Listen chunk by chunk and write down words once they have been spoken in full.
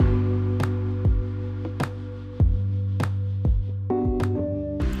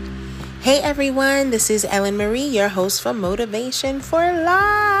Hey everyone, this is Ellen Marie, your host for Motivation for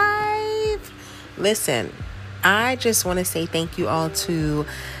Life. Listen, I just want to say thank you all to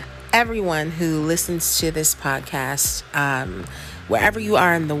everyone who listens to this podcast. Wherever you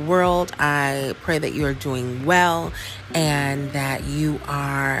are in the world, I pray that you are doing well and that you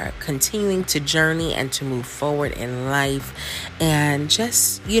are continuing to journey and to move forward in life and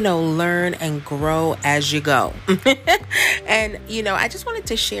just, learn and grow as you go. And, I just wanted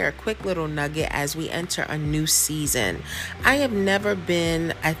to share a quick little nugget as we enter a new season. I have never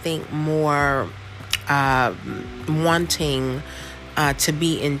been, more wanting to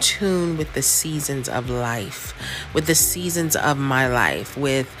be in tune with the seasons of life, with the seasons of my life,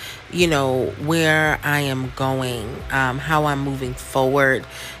 with, where I am going, how I'm moving forward,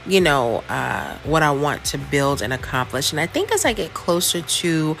 what I want to build and accomplish. And I think as I get closer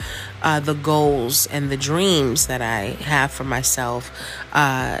to the goals and the dreams that I have for myself,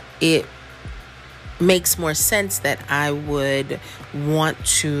 it makes more sense that I would want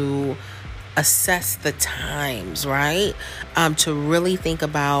to assess the times, right? To really think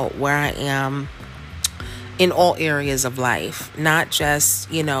about where I am in all areas of life, not just,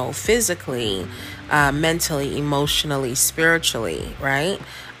 physically, mentally, emotionally, spiritually, right?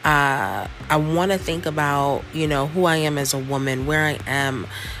 I want to think about, who I am as a woman, where I am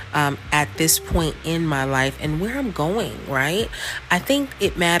at this point in my life and where I'm going, right? I think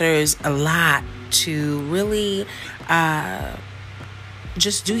it matters a lot to really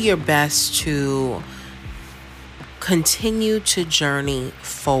just do your best to continue to journey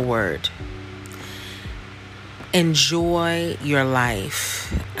forward. Enjoy your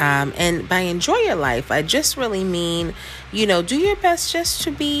life. And by enjoy your life, I just really mean, do your best just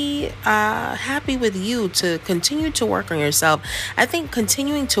to be happy with you, to continue to work on yourself. I think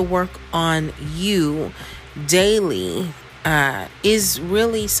continuing to work on you daily is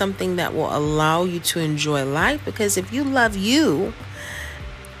really something that will allow you to enjoy life, because if you love you,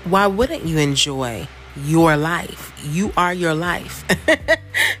 why wouldn't you enjoy your life? You are your life.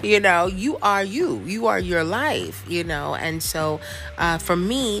 You are you. You are your life, And so for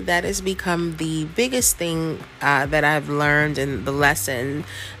me, that has become the biggest thing that I've learned, and the lesson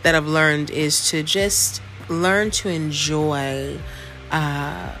that I've learned is to just learn to enjoy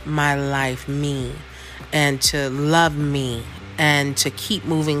my life, me, and to love me, and to keep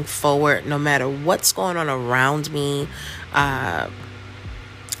moving forward no matter what's going on around me,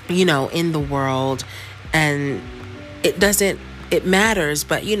 in the world. And it matters,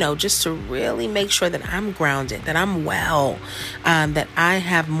 but, just to really make sure that I'm grounded, that I'm well, that I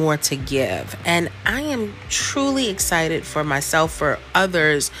have more to give. And I am truly excited for myself, for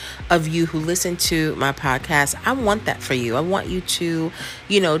others of you who listen to my podcast. I want that for you. I want you to,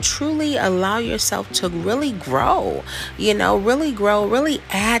 truly allow yourself to really grow, really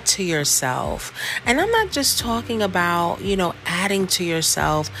add to yourself. And I'm not just talking about, adding to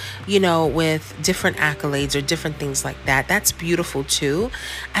yourself, with different accolades or different things like that. That's beautiful too.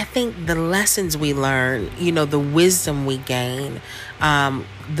 I think the lessons we learn, the wisdom we gain,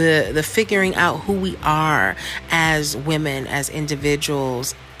 the figuring out who we are as women, as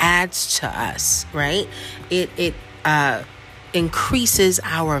individuals, adds to us, right? It increases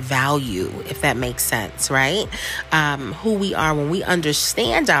our value, if that makes sense, right? Who we are, when we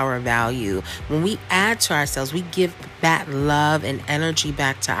understand our value, when we add to ourselves, we give that love and energy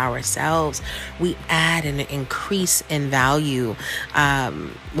back to ourselves. We add and increase in value.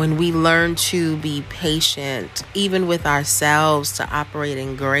 When we learn to be patient, even with ourselves, to operate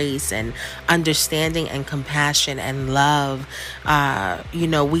in grace and understanding and compassion and love,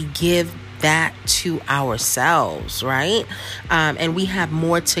 we give that to ourselves, right? And we have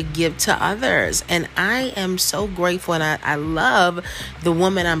more to give to others. And I am so grateful, and I love the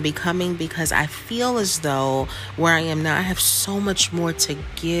woman I'm becoming, because I feel as though where I am now, I have so much more to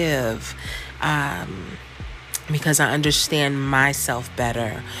give. Because I understand myself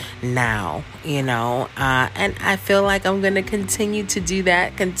better now, and I feel like I'm going to continue to do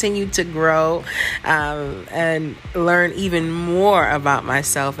that, continue to grow, and learn even more about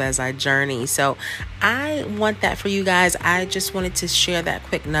myself as I journey. So I want that for you guys. I just wanted to share that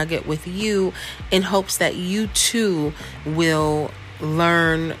quick nugget with you in hopes that you too will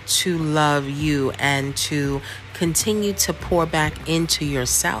learn to love you and to continue to pour back into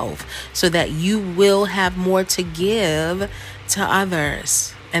yourself so that you will have more to give to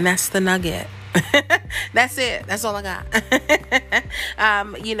others. And that's the nugget. That's it. That's all I got.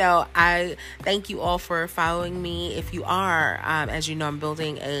 I thank you all for following me. If you are, as you know, I'm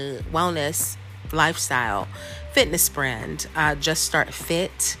building a wellness lifestyle fitness brand.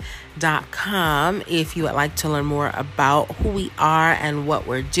 JustStartFit.com. If you would like to learn more about who we are and what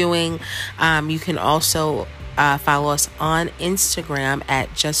we're doing, you can also follow us on Instagram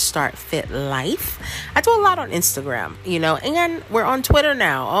at Just Start Fit Life. I do a lot on Instagram, and we're on Twitter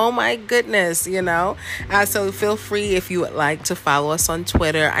now. Oh my goodness, so feel free if you would like to follow us on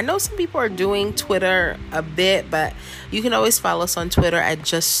Twitter. I know some people are doing Twitter a bit, but you can always follow us on Twitter at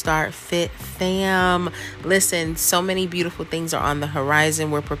Just Start Fit Fam. Listen, so many beautiful things are on the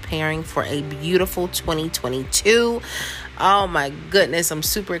horizon. We're preparing for a beautiful 2022. Oh my goodness, I'm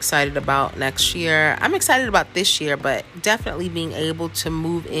super excited about next year. I'm excited about this year, but definitely being able to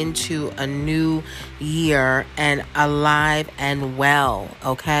move into a new year and alive and well,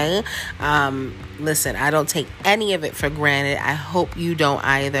 okay? Listen, I don't take any of it for granted. I hope you don't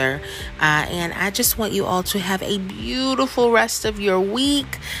either. And I just want you all to have a beautiful rest of your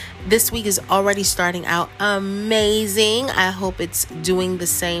week. This week is already starting out amazing. I hope it's doing the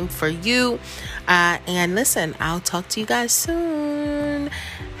same for you. And listen, I'll talk to you guys soon.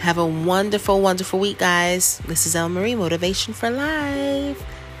 Have a wonderful, wonderful week, guys. This is Elle Marie, Motivation for Life.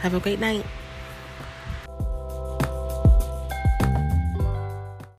 Have a great night.